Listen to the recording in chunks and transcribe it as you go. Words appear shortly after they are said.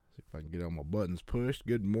If I can get all my buttons pushed.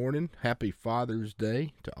 Good morning. Happy Father's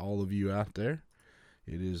Day to all of you out there.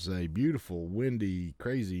 It is a beautiful, windy,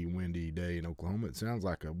 crazy windy day in Oklahoma. It sounds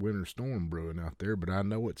like a winter storm brewing out there, but I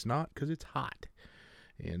know it's not because it's hot.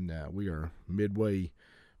 And we are midway,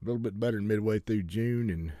 a little bit better than midway through June,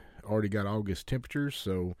 and already got August temperatures,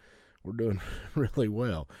 so we're doing really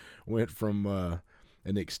well. Went from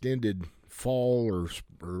an extended fall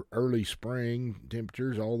or early spring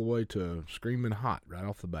temperatures all the way to screaming hot right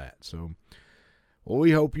off the bat. So, well,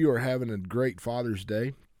 we hope you are having a great Father's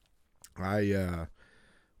Day. I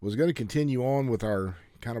was going to continue on with our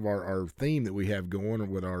our theme that we have going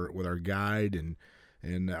with our guide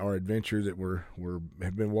and our adventure that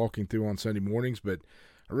have been walking through on Sunday mornings, but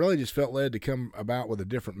I really just felt led to come about with a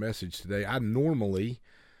different message today. I normally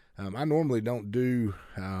don't do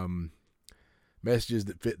messages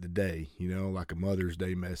that fit the day, like a Mother's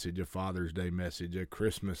Day message, a Father's Day message, a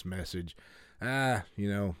Christmas message. But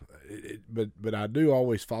I do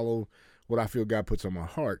always follow what I feel God puts on my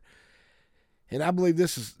heart. And I believe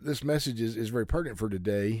this message is very pertinent for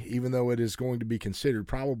today, even though it is going to be considered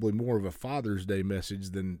probably more of a Father's Day message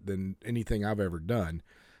than anything I've ever done.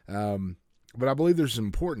 But I believe there's some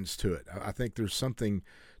importance to it. I think there's something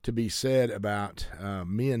to be said about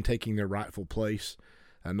men taking their rightful place,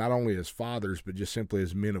 not only as fathers, but just simply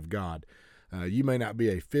as men of God. You may not be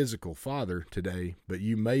a physical father today, but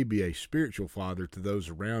you may be a spiritual father to those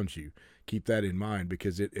around you. Keep that in mind,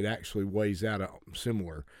 because it actually weighs out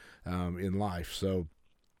similar in life. So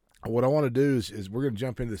what I want to do is we're going to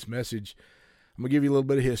jump into this message. I'm going to give you a little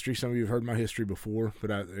bit of history. Some of you have heard my history before,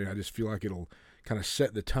 but I just feel like it'll kind of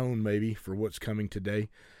set the tone maybe for what's coming today.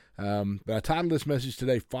 But I titled this message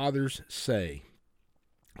today, Fathers Say.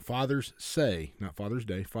 Fathers Say, not Father's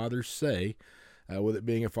Day, Fathers Say, with it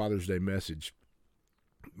being a Father's Day message.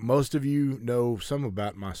 Most of you know some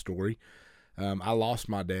about my story. I lost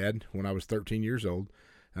my dad when I was 13 years old.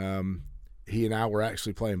 He and I were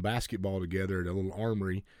actually playing basketball together at a little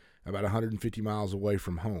armory about 150 miles away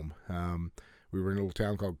from home. We were in a little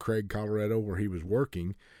town called Craig, Colorado, where he was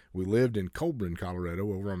working. We lived in Colburn,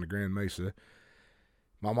 Colorado, over on the Grand Mesa.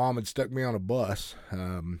 My mom had stuck me on a bus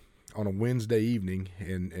on a Wednesday evening,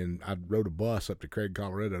 and I rode a bus up to Craig,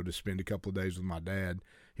 Colorado to spend a couple of days with my dad.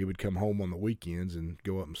 He would come home on the weekends and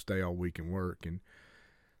go up and stay all week and work. And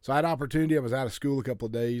so I had opportunity. I was out of school a couple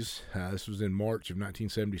of days. This was in March of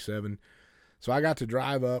 1977. So I got to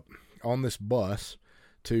drive up on this bus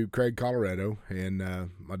to Craig, Colorado, and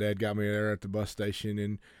my dad got me there at the bus station,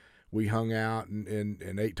 and we hung out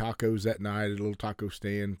and ate tacos that night at a little taco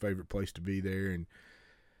stand, favorite place to be there. And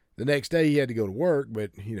the next day he had to go to work,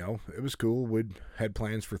 but, it was cool. We'd had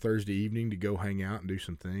plans for Thursday evening to go hang out and do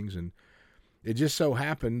some things, and it just so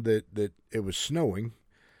happened that it was snowing.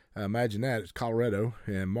 Imagine that. It's Colorado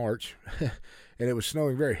in March, and it was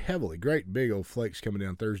snowing very heavily. Great big old flakes coming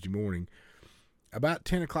down Thursday morning. About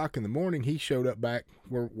 10 o'clock in the morning, he showed up back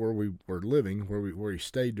where we were living, where he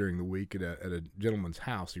stayed during the week at a gentleman's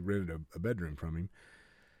house. He rented a bedroom from him.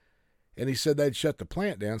 And he said they'd shut the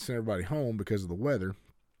plant down, sent everybody home because of the weather.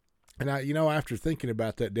 And after thinking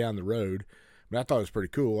about that down the road, I thought it was pretty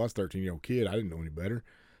cool. I was a 13-year-old kid. I didn't know any better.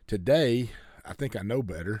 Today, I think I know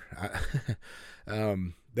better.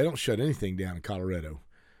 They don't shut anything down in Colorado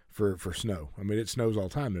for snow. I mean, it snows all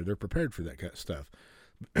the time there. They're prepared for that kind of stuff.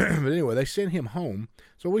 But anyway, they sent him home.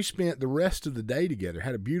 So we spent the rest of the day together,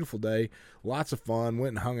 had a beautiful day, lots of fun,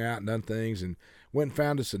 went and hung out and done things, and went and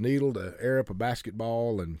found us a needle to air up a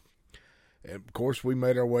basketball. And of course, we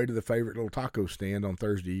made our way to the favorite little taco stand on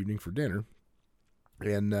Thursday evening for dinner,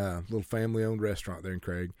 and a little family-owned restaurant there in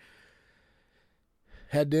Craig.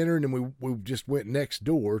 Had dinner, and then we just went next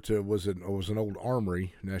door to was an old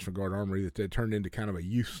armory, National Guard armory, that they turned into kind of a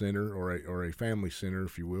youth center or a family center,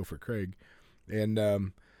 if you will, for Craig.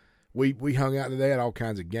 And we hung out today, had all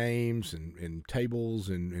kinds of games and tables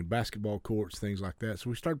and basketball courts, things like that. So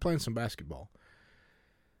we started playing some basketball.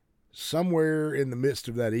 Somewhere in the midst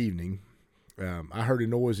of that evening, I heard a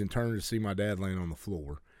noise and turned to see my dad laying on the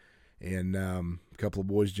floor. And a couple of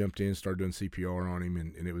boys jumped in, started doing CPR on him,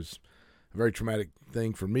 and it was a very traumatic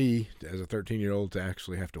thing for me as a 13-year-old to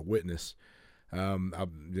actually have to witness.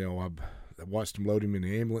 I watched him load him in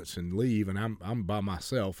the ambulance and leave, and I'm by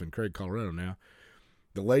myself in Craig, Colorado now.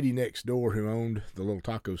 The lady next door who owned the little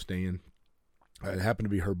taco stand, it happened to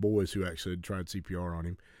be her boys who actually had tried CPR on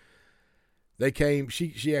him. They came.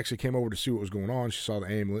 She actually came over to see what was going on. She saw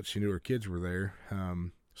the ambulance. She knew her kids were there.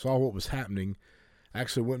 Saw what was happening.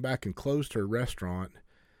 Actually went back and closed her restaurant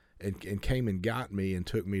and came and got me and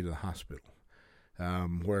took me to the hospital,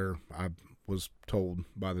 where I was told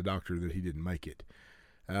by the doctor that he didn't make it.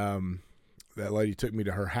 that lady took me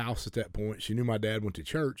to her house at that point. She knew my dad went to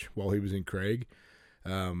church while he was in Craig.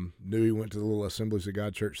 Knew he went to the little Assemblies of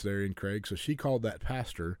God church there in Craig. So she called that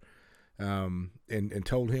pastor and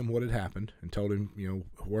told him what had happened and told him,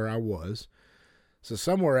 where I was. So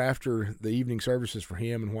somewhere after the evening services for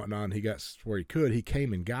him and whatnot, and he got where he could, he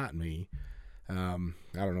came and got me. I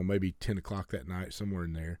don't know, maybe 10 o'clock that night, somewhere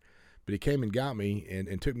in there. But he came and got me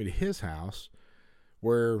and took me to his house,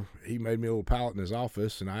 where he made me a little pallet in his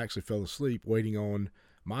office, and I actually fell asleep waiting on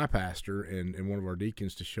my pastor and one of our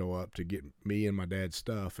deacons to show up to get me and my dad's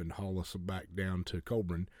stuff and haul us back down to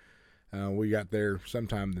Colburn. We got there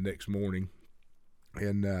sometime the next morning,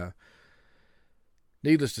 and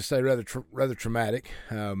needless to say, rather traumatic.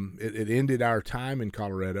 It ended our time in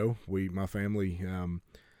Colorado. My family,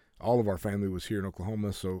 all of our family was here in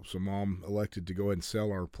Oklahoma, so Mom elected to go ahead and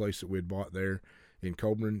sell our place that we had bought there in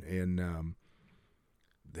Colburn, and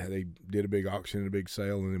they did a big auction and a big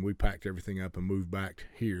sale, and then we packed everything up and moved back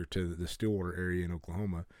here to the Stillwater area in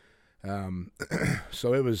Oklahoma.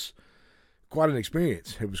 So it was quite an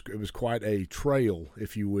experience. It was quite a trail,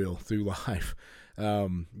 if you will, through life,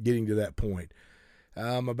 getting to that point.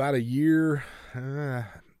 About a year and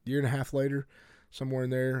a half later, somewhere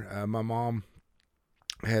in there, my mom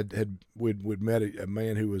we'd met a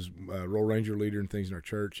man who was a Roll Ranger leader and things in our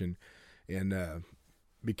church, and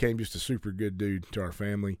became just a super good dude to our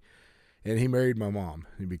family. And he married my mom.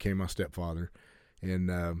 He became my stepfather.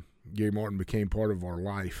 And Gary Martin became part of our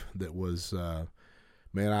life that was,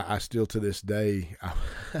 man, I still to this day,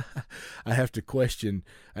 I have to question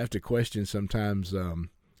sometimes.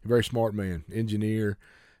 Very smart man, engineer,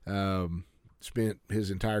 spent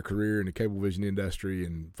his entire career in the Cablevision industry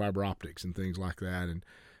and fiber optics and things like that. And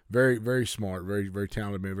very, very smart, very, very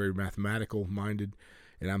talented man, very mathematical minded.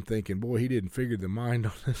 And I'm thinking, boy, he didn't figure the mind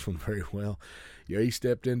on this one very well. He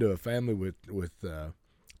stepped into a family with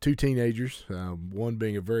two teenagers, one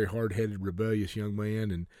being a very hard-headed, rebellious young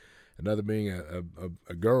man, and another being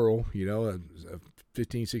a girl, a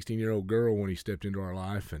 15, 16-year-old girl when he stepped into our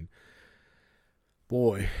life. And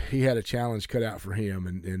boy, he had a challenge cut out for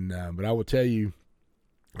him. But I will tell you,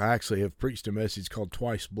 I actually have preached a message called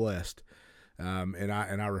Twice Blessed. And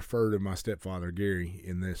I refer to my stepfather, Gary,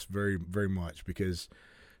 in this very, very much, because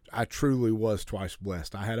I truly was twice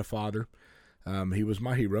blessed. I had a father. He was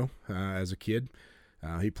my hero as a kid.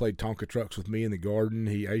 He played Tonka trucks with me in the garden.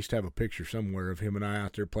 I used to have a picture somewhere of him and I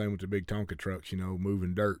out there playing with the big Tonka trucks,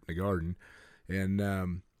 moving dirt in the garden.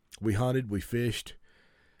 And we hunted, we fished.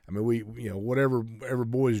 I mean, whatever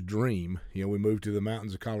boy's dream, we moved to the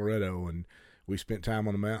mountains of Colorado, and we spent time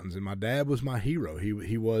on the mountains. And my dad was my hero.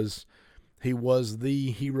 He was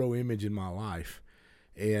the hero image in my life.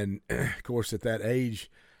 And, of course, at that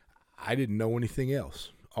age, I didn't know anything else.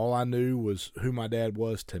 All I knew was who my dad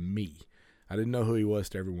was to me. I didn't know who he was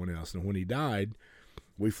to everyone else. And when he died,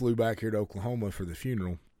 we flew back here to Oklahoma for the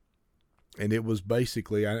funeral. And it was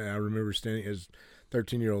basically, I remember standing as a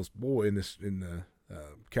 13-year-old boy in the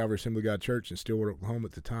Calvary Assembly of God Church in Stillwater, Oklahoma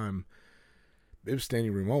at the time. It was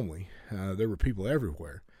standing room only. There were people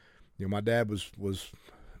everywhere. My dad was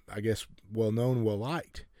I guess, well-known,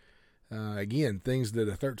 well-liked. Again, things that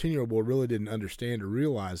a 13-year-old boy really didn't understand or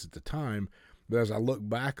realize at the time. But as I look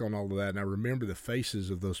back on all of that, and I remember the faces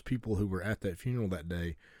of those people who were at that funeral that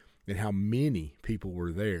day and how many people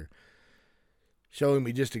were there, showing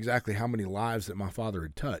me just exactly how many lives that my father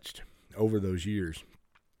had touched over those years.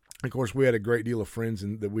 Of course, we had a great deal of friends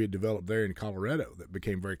that we had developed there in Colorado that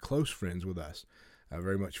became very close friends with us,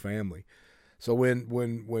 very much family. So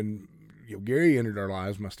when Gary entered our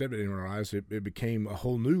lives, my stepdad entered our lives, it became a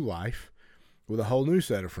whole new life with a whole new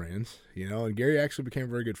set of friends, and Gary actually became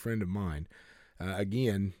a very good friend of mine.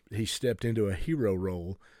 Again, he stepped into a hero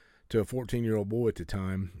role to a 14-year-old boy at the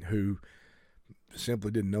time who simply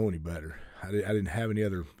didn't know any better. I didn't have any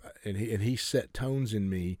other, and he set tones in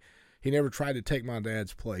me. He never tried to take my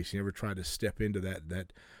dad's place. He never tried to step into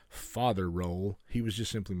that father role. He was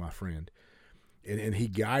just simply my friend, and he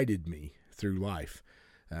guided me through life.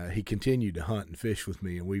 He continued to hunt and fish with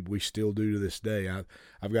me, and we still do to this day.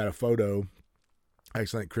 I've got a photo.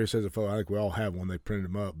 Actually, I think Chris has a photo. I think we all have one. They printed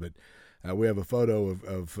them up, but we have a photo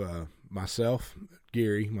of myself,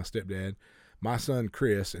 Gary, my stepdad, my son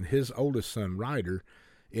Chris, and his oldest son Ryder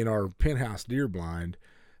in our penthouse deer blind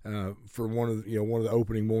for one of the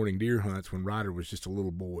opening morning deer hunts when Ryder was just a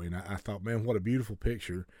little boy. And I thought, man, what a beautiful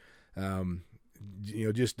picture.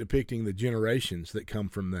 Just depicting the generations that come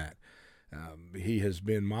from that. He has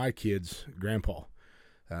been my kid's grandpa.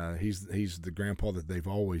 He's the grandpa that they've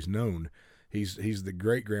always known. He's the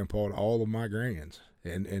great grandpa to all of my grands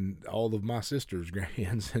and all of my sister's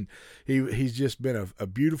grands, and he's just been a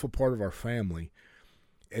beautiful part of our family.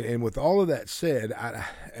 And with all of that said,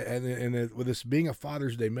 with this being a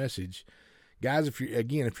Father's Day message, guys, if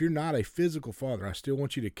you're not a physical father, I still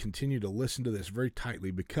want you to continue to listen to this very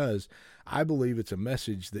tightly, because I believe it's a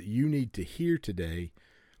message that you need to hear today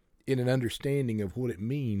in an understanding of what it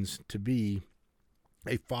means to be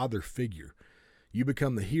a father figure. You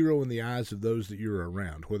become the hero in the eyes of those that you're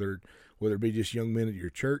around, whether it be just young men at your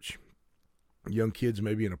church, young kids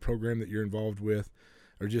maybe in a program that you're involved with,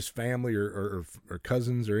 or just family or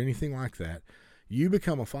cousins or anything like that. You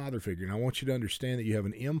become a father figure, and I want you to understand that you have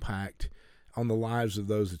an impact on the lives of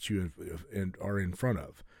those that you are in front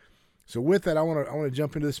of. So with that, I want to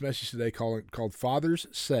jump into this message today called Fathers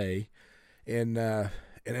Say, and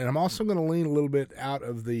I'm also going to lean a little bit out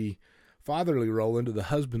of the fatherly role into the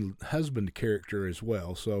husband character as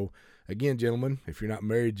well. So again, gentlemen, if you're not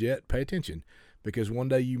married yet, pay attention, because one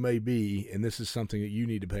day you may be, and this is something that you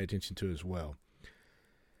need to pay attention to as well.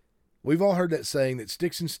 We've all heard that saying that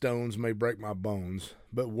sticks and stones may break my bones,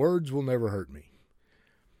 but words will never hurt me.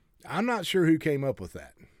 I'm not sure who came up with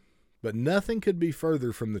that, but nothing could be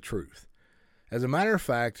further from the truth. As a matter of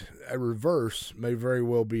fact, a reverse may very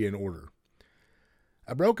well be in order.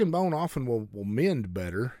 A broken bone often will mend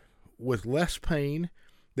better with less pain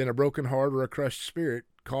than a broken heart or a crushed spirit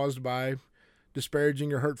caused by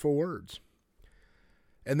disparaging or hurtful words.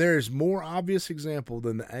 And there is more obvious example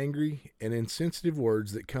than the angry and insensitive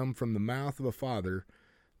words that come from the mouth of a father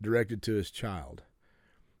directed to his child.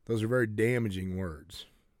 Those are very damaging words.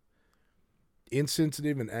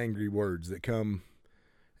 Insensitive and angry words that come,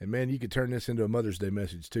 and man, you could turn this into a Mother's Day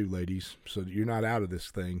message too, ladies, so that you're not out of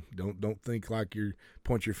this thing. Don't think like you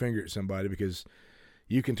point your finger at somebody, because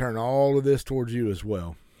you can turn all of this towards you as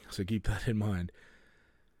well. So keep that in mind.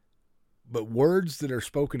 But words that are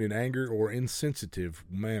spoken in anger or insensitive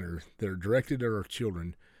manner that are directed at our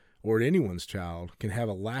children or at anyone's child can have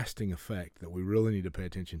a lasting effect that we really need to pay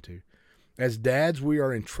attention to. As dads, we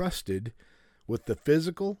are entrusted with the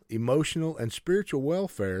physical, emotional, and spiritual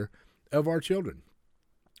welfare of our children.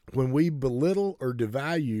 When we belittle or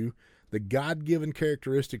devalue the God-given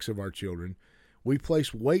characteristics of our children, we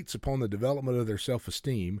place weights upon the development of their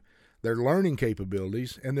self-esteem, their learning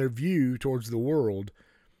capabilities, and their view towards the world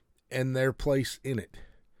and their place in it.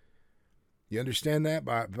 You understand that?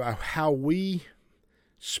 By how we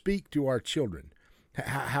speak to our children,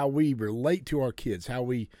 how we relate to our kids, how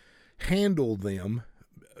we handle them,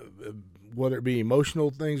 whether it be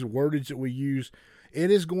emotional things, wordage that we use, it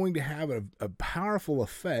is going to have a powerful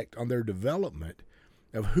effect on their development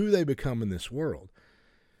of who they become in this world.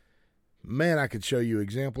 Man, I could show you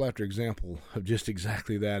example after example of just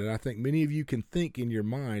exactly that, and I think many of you can think in your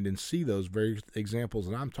mind and see those very examples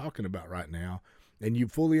that I'm talking about right now, and you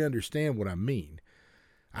fully understand what I mean.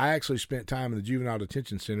 I actually spent time in the Juvenile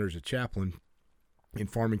Detention Center as a chaplain in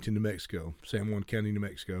Farmington, New Mexico, San Juan County, New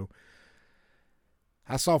Mexico.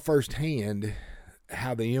 I saw firsthand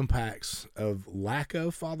how the impacts of lack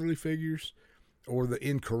of fatherly figures or the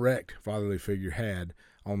incorrect fatherly figure had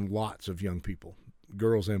on lots of young people,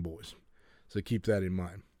 girls and boys. So keep that in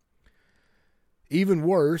mind. Even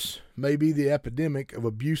worse may be the epidemic of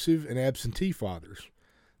abusive and absentee fathers.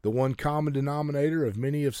 The one common denominator of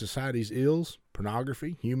many of society's ills,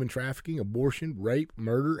 pornography, human trafficking, abortion, rape,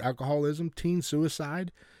 murder, alcoholism, teen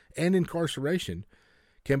suicide, and incarceration,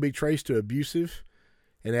 can be traced to abusive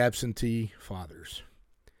and absentee fathers.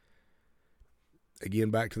 Again,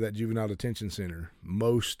 back to that juvenile detention center.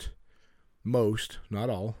 Most, not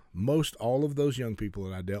all, all of those young people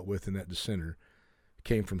that I dealt with in that center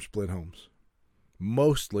came from split homes,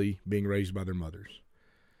 mostly being raised by their mothers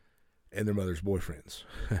and their mothers' boyfriends,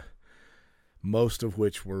 most of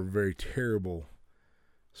which were very terrible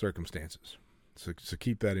circumstances. So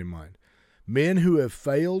keep that in mind. Men who have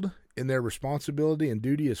failed in their responsibility and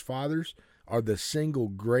duty as fathers are the single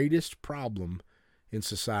greatest problem in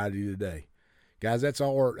society today. Guys, that's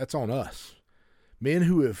on us. Men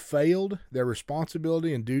who have failed their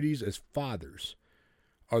responsibility and duties as fathers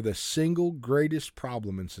are the single greatest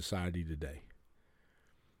problem in society today.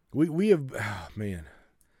 We have, man,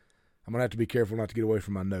 I'm going to have to be careful not to get away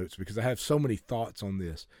from my notes because I have so many thoughts on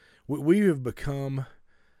this. We have become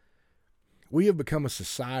a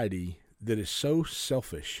society that is so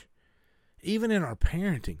selfish. Even in our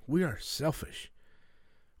parenting, we are selfish.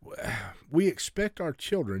 We expect our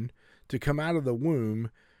children to come out of the womb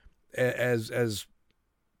as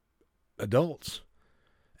adults,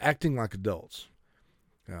 acting like adults.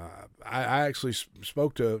 I actually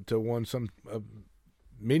spoke to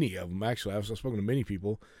many of them. Actually, I've spoken to many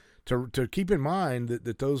people to keep in mind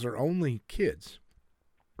that those are only kids.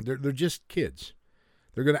 They're just kids.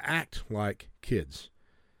 They're going to act like kids.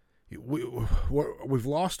 We've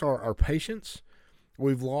lost our patience.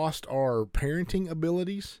 We've lost our parenting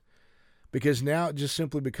abilities because now it just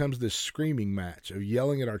simply becomes this screaming match of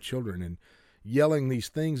yelling at our children and yelling these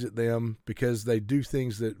things at them because they do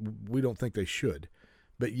things that we don't think they should.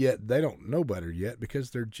 But yet they don't know better yet because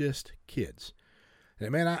they're just kids.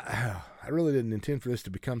 And man, I really didn't intend for this to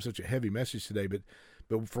become such a heavy message today, but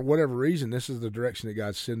for whatever reason, this is the direction that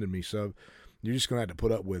God's sending me. So you're just going to have to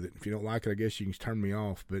put up with it. If you don't like it, I guess you can turn me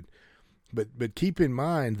off. But keep in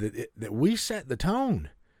mind that we set the tone,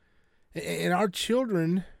 and our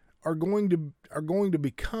children are going to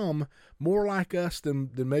become more like us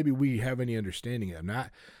than maybe we have any understanding of. Now,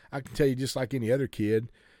 I can tell you, just like any other kid,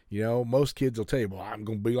 most kids will tell you, well, I'm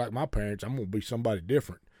going to be like my parents. I'm going to be somebody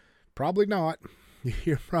different. Probably not.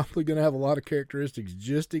 You're probably going to have a lot of characteristics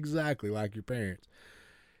just exactly like your parents.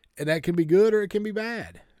 And that can be good or it can be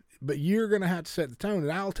bad. But you're going to have to set the tone.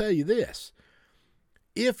 And I'll tell you this.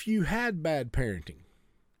 If you had bad parenting,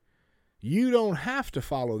 you don't have to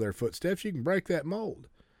follow their footsteps. You can break that mold.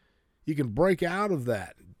 You can break out of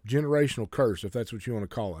that generational curse, if that's what you want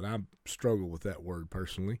to call it. I struggle with that word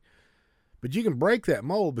personally. But you can break that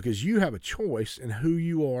mold because you have a choice in who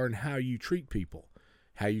you are and how you treat people,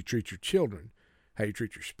 how you treat your children, how you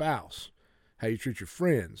treat your spouse, how you treat your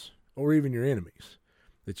friends, or even your enemies.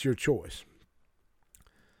 It's your choice.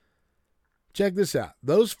 Check this out.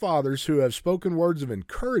 Those fathers who have spoken words of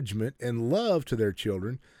encouragement and love to their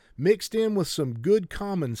children, mixed in with some good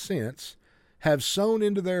common sense, have sown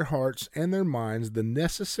into their hearts and their minds the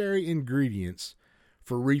necessary ingredients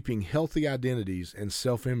for reaping healthy identities and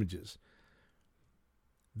self-images.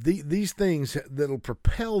 These things that'll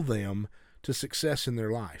propel them to success in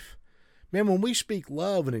their life. Man, when we speak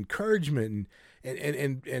love and encouragement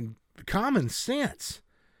and common sense,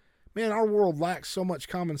 man, our world lacks so much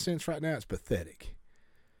common sense right now, it's pathetic.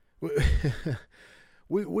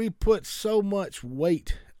 We put so much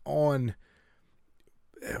weight on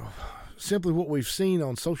simply what we've seen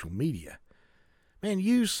on social media. Man,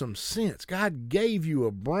 use some sense. God gave you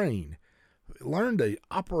a brain. Learn to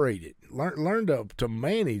operate it. Learn to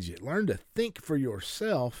manage it. Learn to think for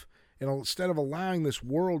yourself instead of allowing this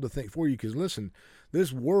world to think for you. Because listen,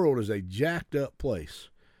 this world is a jacked up place.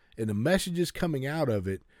 And the messages coming out of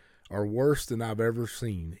it are worse than I've ever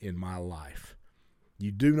seen in my life.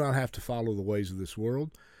 You do not have to follow the ways of this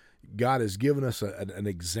world. God has given us an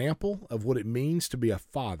example of what it means to be a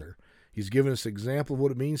father. He's given us an example of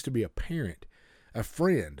what it means to be a parent, a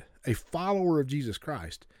friend, a follower of Jesus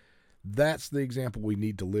Christ. That's the example we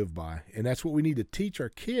need to live by, and that's what we need to teach our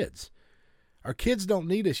kids. Our kids don't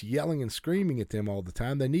need us yelling and screaming at them all the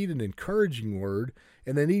time. They need an encouraging word,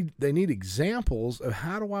 and they need examples of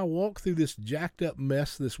how do I walk through this jacked up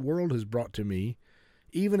mess this world has brought to me,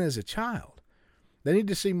 even as a child. They need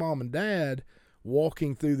to see mom and dad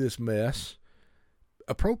walking through this mess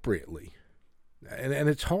appropriately. And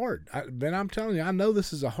it's hard. I'm telling you, I know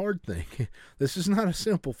this is a hard thing. This is not a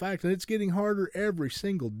simple fact, and it's getting harder every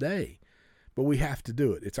single day. But we have to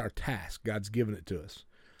do it. It's our task. God's given it to us.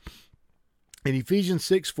 In Ephesians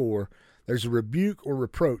 6:4, there's a rebuke or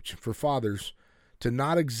reproach for fathers to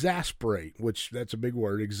not exasperate, which that's a big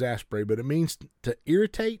word, exasperate, but it means to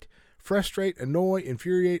irritate, frustrate, annoy,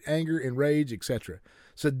 infuriate, anger, enrage, etc.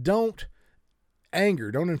 So don't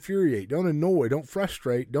anger, don't infuriate, don't annoy, don't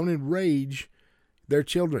frustrate, don't enrage their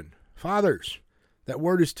children. Fathers, that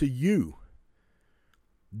word is to you.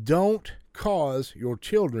 Don't cause your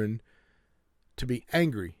children to be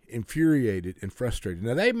angry, infuriated, and frustrated.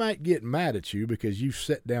 Now, they might get mad at you because you've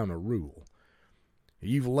set down a rule.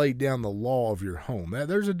 You've laid down the law of your home.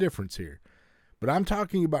 There's a difference here. But I'm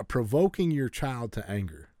talking about provoking your child to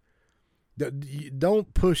anger.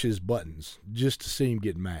 Don't push his buttons just to see him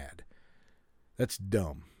get mad. That's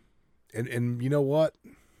dumb. And you know what?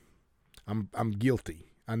 I'm guilty.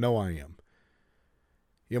 I know I am.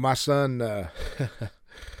 My son,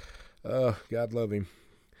 God love him.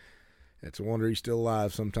 It's a wonder he's still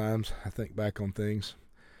alive sometimes. I think back on things.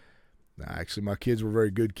 Actually, my kids were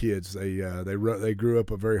very good kids. They grew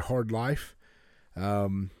up a very hard life.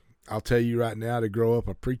 I'll tell you right now, to grow up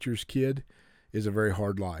a preacher's kid is a very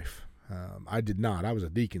hard life. I did not. I was a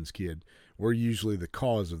deacon's kid. We're usually the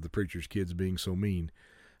cause of the preacher's kids being so mean.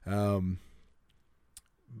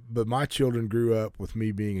 But my children grew up with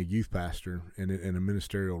me being a youth pastor in a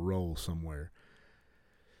ministerial role somewhere.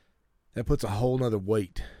 That puts a whole nother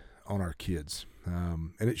weight on our kids.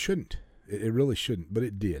 And it shouldn't. It really shouldn't, but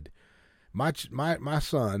it did. My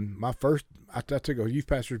son, I took a youth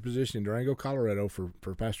pastor's position in Durango, Colorado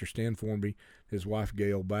for Pastor Stan Formby, his wife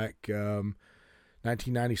Gail, back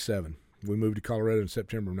 1997. We moved to Colorado in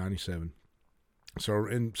September of 97. So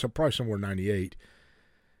probably somewhere in 98.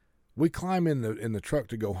 We climb in the truck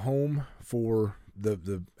to go home for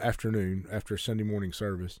the afternoon after Sunday morning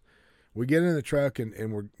service. We get in the truck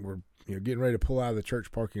and we're getting ready to pull out of the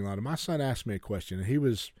church parking lot. And my son asked me a question. And he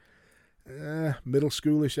was middle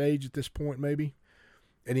schoolish age at this point, maybe.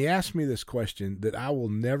 And he asked me this question that I will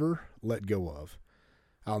never let go of.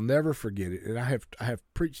 I'll never forget it. And I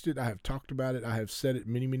have preached it. I have talked about it. I have said it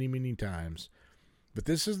many, many, many times. But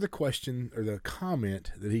this is the question or the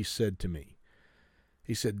comment that he said to me.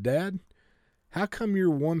 He said, "Dad, how come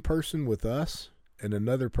you're one person with us and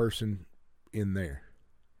another person in there?"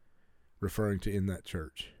 Referring to in that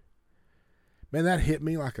church. Man, that hit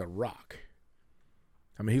me like a rock.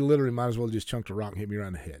 I mean, he literally might as well just chunked a rock and hit me right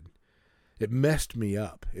in the head. It messed me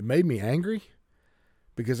up. It made me angry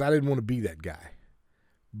because I didn't want to be that guy.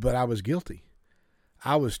 But I was guilty.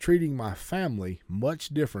 I was treating my family much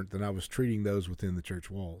different than I was treating those within the church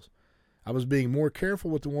walls. I was being more careful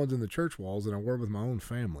with the ones in the church walls than I were with my own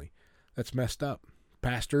family. That's messed up.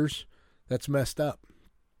 Pastors, that's messed up.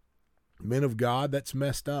 Men of God, that's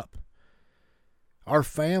messed up. Our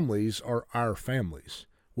families are our families.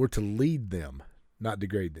 We're to lead them, not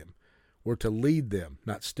degrade them. We're to lead them,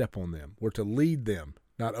 not step on them. We're to lead them,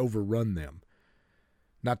 not overrun them.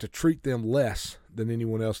 Not to treat them less than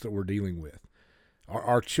anyone else that we're dealing with.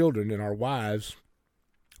 Our children and our wives,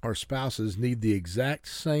 our spouses need the exact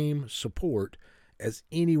same support as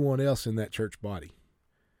anyone else in that church body.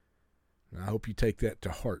 And I hope you take that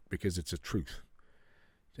to heart because it's a truth.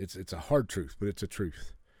 It's a hard truth, but it's a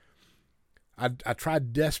truth. I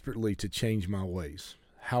tried desperately to change my ways.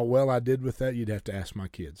 How well I did with that, you'd have to ask my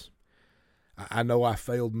kids. I know I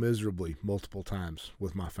failed miserably multiple times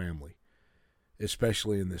with my family,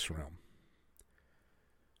 especially in this realm.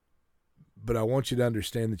 But I want you to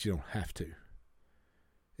understand that you don't have to.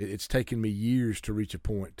 It's taken me years to reach a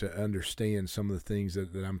point to understand some of the things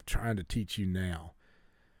that I'm trying to teach you now.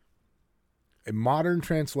 A modern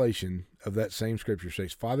translation of that same scripture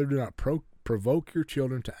says, "Father, do not provoke your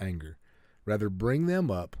children to anger. Rather, bring them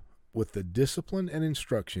up with the discipline and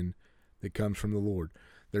instruction that comes from the Lord."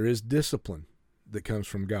 There is discipline that comes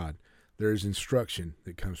from God. There is instruction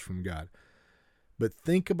that comes from God. But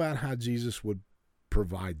think about how Jesus would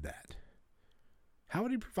provide that. How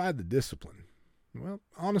would he provide the discipline? Well,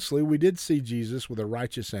 honestly, we did see Jesus with a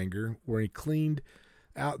righteous anger where he cleaned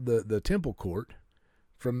out the temple court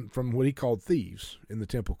from what he called thieves in the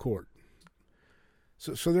temple court.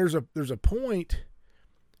 So there's a point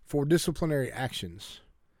for disciplinary actions.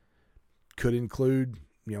 Could include,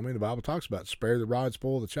 the Bible talks about spare the rod,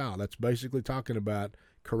 spoil the child. That's basically talking about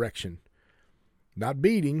correction. Not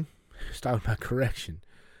beating, it's talking about correction.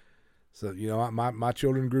 So, my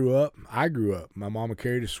children grew up. I grew up. My mama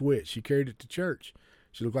carried a switch. She carried it to church.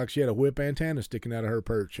 She looked like she had a whip antenna sticking out of her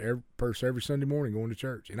purse every Sunday morning going to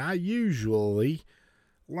church. And I usually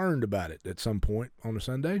learned about it at some point on a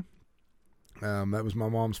Sunday. That was my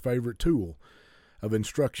mom's favorite tool of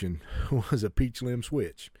instruction was a peach limb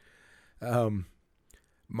switch.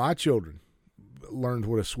 My children learned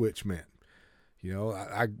what a switch meant.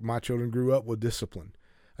 My children grew up with discipline.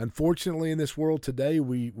 Unfortunately, in this world today,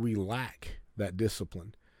 we lack that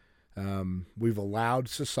discipline. We've allowed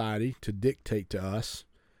society to dictate to us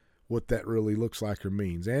what that really looks like or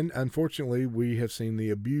means. And unfortunately, we have seen the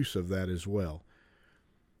abuse of that as well.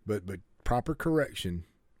 But proper correction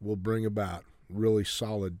will bring about really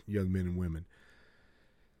solid young men and women.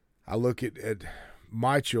 I look at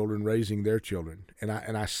my children raising their children, and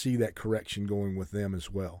I see that correction going with them as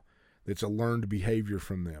well. It's a learned behavior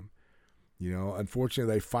from them.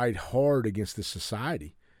 Unfortunately, they fight hard against the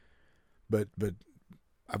society. But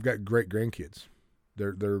I've got great grandkids.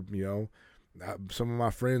 They're some of my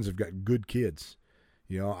friends have got good kids.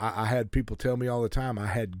 I had people tell me all the time I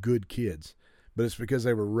had good kids, but it's because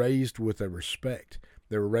they were raised with a respect.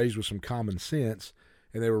 They were raised with some common sense,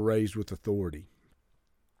 and they were raised with authority.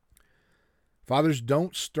 Fathers,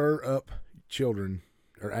 don't stir up children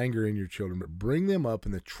or anger in your children, but bring them up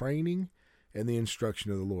in the training and the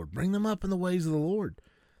instruction of the Lord. Bring them up in the ways of the Lord.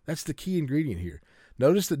 That's the key ingredient here.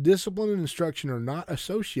 Notice that discipline and instruction are not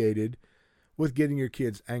associated with getting your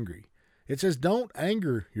kids angry. It says don't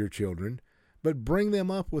anger your children, but bring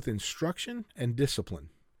them up with instruction and discipline.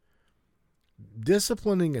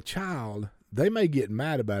 Disciplining a child, they may get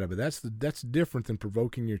mad about it, but that's different than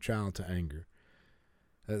provoking your child to anger.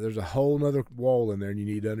 There's a whole nother wall in there, and you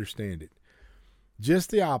need to understand it.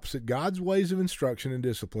 Just the opposite, God's ways of instruction and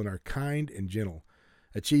discipline are kind and gentle,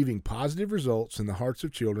 achieving positive results in the hearts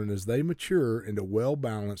of children as they mature into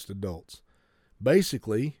well-balanced adults.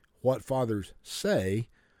 Basically, what fathers say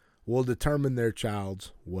will determine their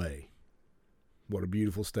child's way. What a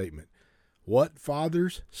beautiful statement. What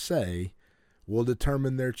fathers say will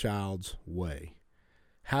determine their child's way.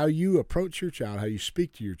 How you approach your child, how you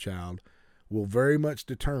speak to your child, will very much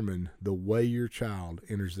determine the way your child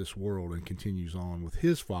enters this world and continues on with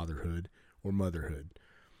his fatherhood or motherhood.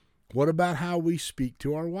 What about how we speak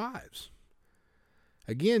to our wives?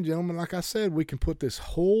 Again, gentlemen, like I said, we can put this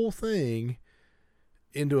whole thing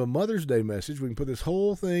into a Mother's Day message. We can put this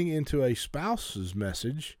whole thing into a spouse's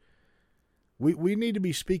message. We need to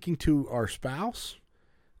be speaking to our spouse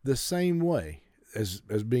the same way as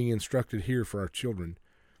being instructed here for our children.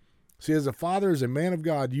 See, as a father, as a man of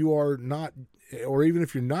God, you are not, or even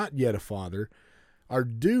if you're not yet a father, our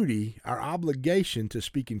duty, our obligation to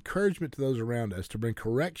speak encouragement to those around us, to bring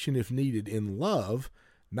correction if needed in love,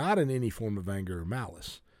 not in any form of anger or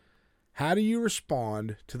malice. How do you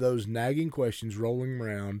respond to those nagging questions rolling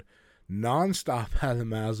around nonstop out of the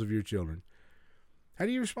mouths of your children? How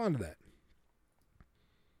do you respond to that?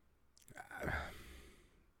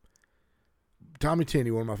 Tommy Tenney,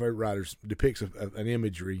 one of my favorite writers, depicts an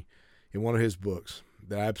imagery in one of his books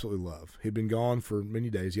that I absolutely love. He'd been gone for many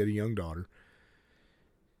days. He had a young daughter.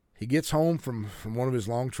 He gets home from one of his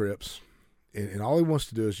long trips, and all he wants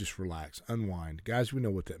to do is just relax, unwind. Guys, we know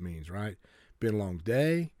what that means, right? Been a long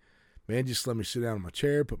day. Man, just let me sit down in my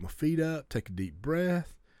chair, put my feet up, take a deep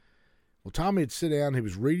breath. Well, Tommy had sit down. He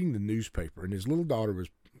was reading the newspaper, and his little daughter was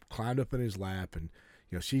climbed up in his lap, and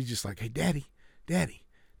she's just like, "Hey, Daddy,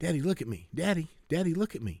 look at me. Daddy,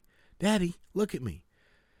 look at me. Daddy, look at me."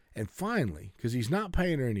 And finally, because he's not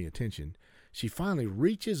paying her any attention, she finally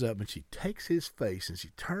reaches up and she takes his face and she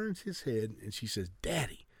turns his head and she says,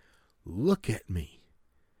 "Daddy, look at me."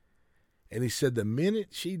 And he said the minute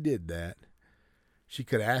she did that, she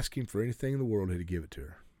could ask him for anything in the world and he'd give it to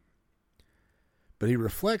her. But he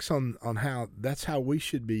reflects on how that's how we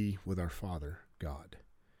should be with our Father, God.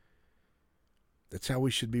 That's how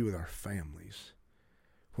we should be with our families.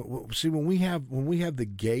 See, when we have the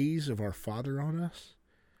gaze of our Father on us,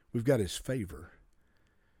 we've got his favor.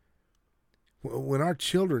 When our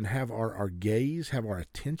children have our gaze, have our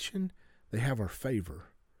attention, they have our favor.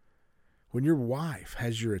 When your wife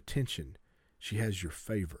has your attention, she has your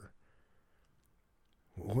favor.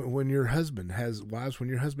 When your husband has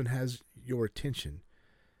your attention,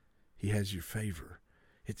 he has your favor.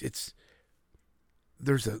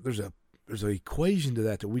 There's an equation to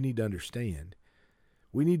that we need to understand.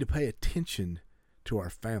 We need to pay attention to our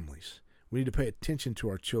families. We need to pay attention to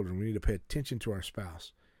our children. We need to pay attention to our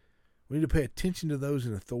spouse. We need to pay attention to those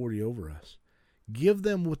in authority over us. Give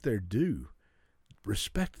them what they're due.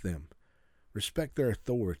 Respect them. Respect their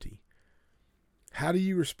authority. How do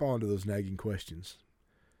you respond to those nagging questions?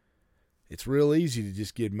 It's real easy to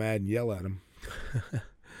just get mad and yell at them.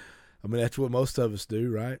 I mean, that's what most of us do,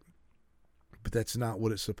 right? But that's not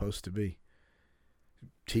what it's supposed to be.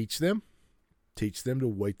 Teach them to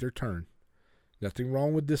wait their turn. Nothing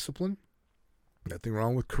wrong with discipline. Nothing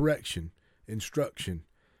wrong with correction, instruction,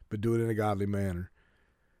 but do it in a godly manner.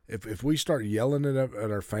 If we start yelling at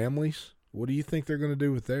our families, what do you think they're going to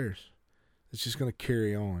do with theirs? It's just going to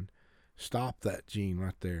carry on. Stop that gene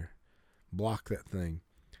right there. Block that thing.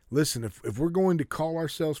 Listen, if we're going to call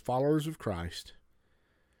ourselves followers of Christ,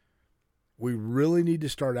 we really need to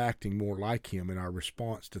start acting more like him in our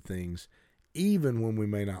response to things, even when we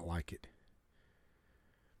may not like it.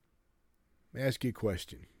 Let me ask you a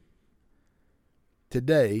question.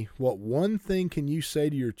 Today, what one thing can you say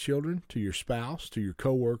to your children, to your spouse, to your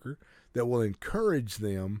coworker, that will encourage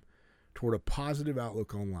them toward a positive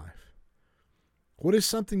outlook on life? What is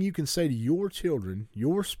something you can say to your children,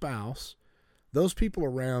 your spouse, those people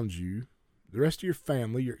around you, the rest of your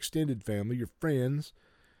family, your extended family, your friends,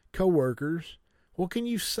 coworkers? What can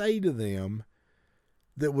you say to them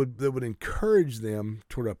that would encourage them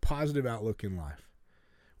toward a positive outlook in life?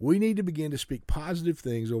 We need to begin to speak positive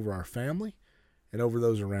things over our family and over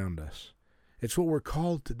those around us. It's what we're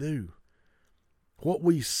called to do. What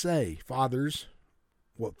we say,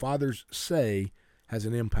 what fathers say has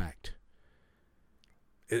an impact.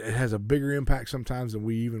 It has a bigger impact sometimes than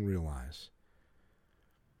we even realize.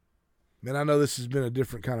 Man, I know this has been a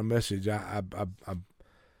different kind of message. I'm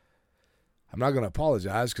not going to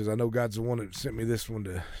apologize because I know God's the one that sent me this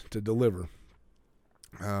one to deliver.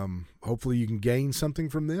 Hopefully you can gain something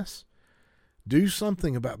from this. Do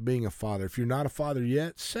something about being a father. If you're not a father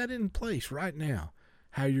yet, set in place right now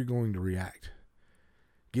how you're going to react.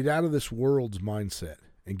 Get out of this world's mindset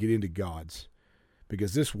and get into God's,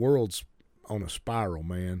 because this world's on a spiral,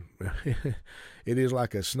 man. It is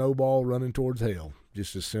like a snowball running towards hell,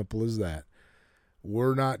 just as simple as that.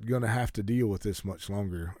 We're not going to have to deal with this much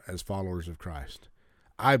longer as followers of Christ.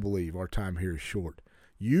 I believe our time here is short.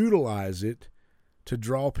 Utilize it to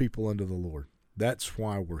draw people unto the Lord. That's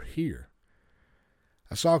why we're here.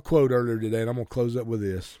 I saw a quote earlier today, and I'm going to close up with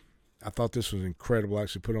this. I thought this was incredible. I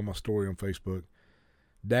actually put it on my story on Facebook.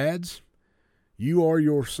 Dads, you are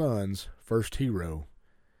your son's first hero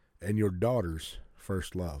and your daughter's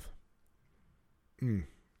first love.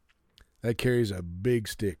 That carries a big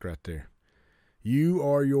stick right there. You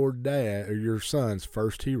are your dad or your son's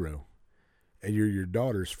first hero, and you're your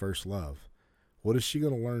daughter's first love. What is she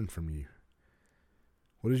going to learn from you?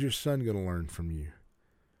 What is your son going to learn from you?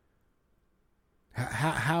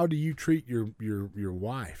 How do you treat your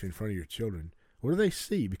wife in front of your children? What do they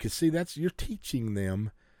see? Because see, you're teaching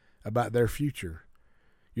them about their future.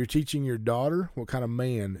 You're teaching your daughter what kind of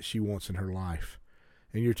man she wants in her life,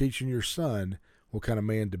 and you're teaching your son what kind of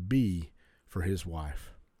man to be for his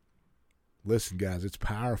wife. Listen, guys, it's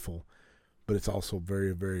powerful, but it's also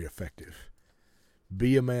very, very effective.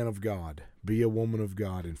 Be a man of God. Be a woman of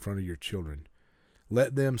God in front of your children.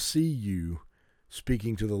 Let them see you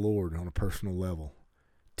speaking to the Lord on a personal level.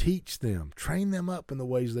 Teach them. Train them up in the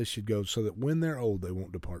ways they should go so that when they're old, they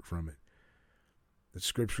won't depart from it. It's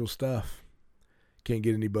scriptural stuff. Can't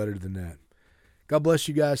get any better than that. God bless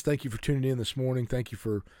you guys. Thank you for tuning in this morning. Thank you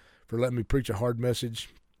for letting me preach a hard message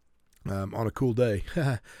on a cool day.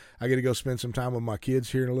 I get to go spend some time with my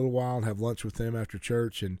kids here in a little while and have lunch with them after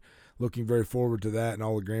church, and looking very forward to that and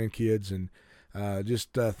all the grandkids, and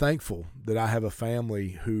just thankful that I have a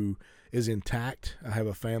family who is intact. I have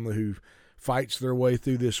a family who fights their way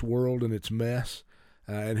through this world and its mess,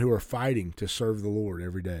 and who are fighting to serve the Lord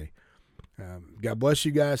every day. God bless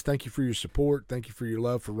you guys. Thank you for your support. Thank you for your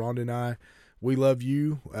love for Rhonda and I. We love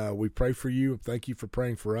you. We pray for you. Thank you for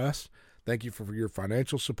praying for us. Thank you for your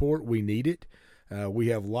financial support. We need it. We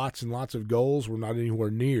have lots and lots of goals. We're not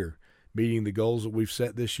anywhere near meeting the goals that we've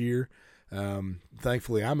set this year.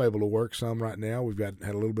 Thankfully, I'm able to work some right now. We've had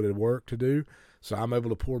a little bit of work to do, so I'm able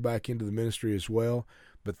to pour back into the ministry as well.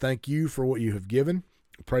 But thank you for what you have given.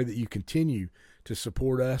 I pray that you continue to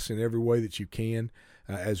support us in every way that you can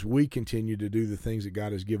as we continue to do the things that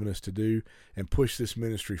God has given us to do and push this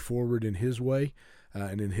ministry forward in His way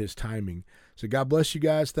and in His timing. So God bless you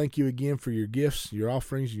guys. Thank you again for your gifts, your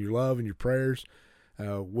offerings, and your love and your prayers.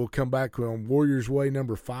 We'll come back on Warriors Way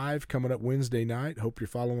number 5 coming up Wednesday night. Hope you're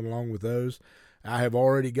following along with those. I have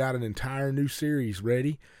already got an entire new series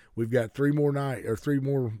ready. We've got 3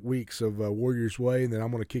 more weeks of Warriors Way, and then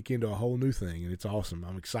I'm going to kick into a whole new thing, and it's awesome.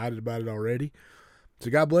 I'm excited about it already. So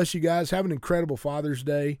God bless you guys. Have an incredible Father's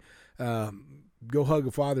Day. Go hug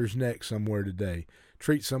a father's neck somewhere today.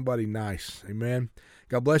 Treat somebody nice. Amen.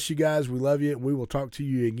 God bless you guys. We love you. We will talk to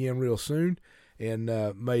you again real soon. And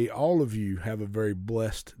may all of you have a very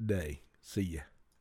blessed day. See ya.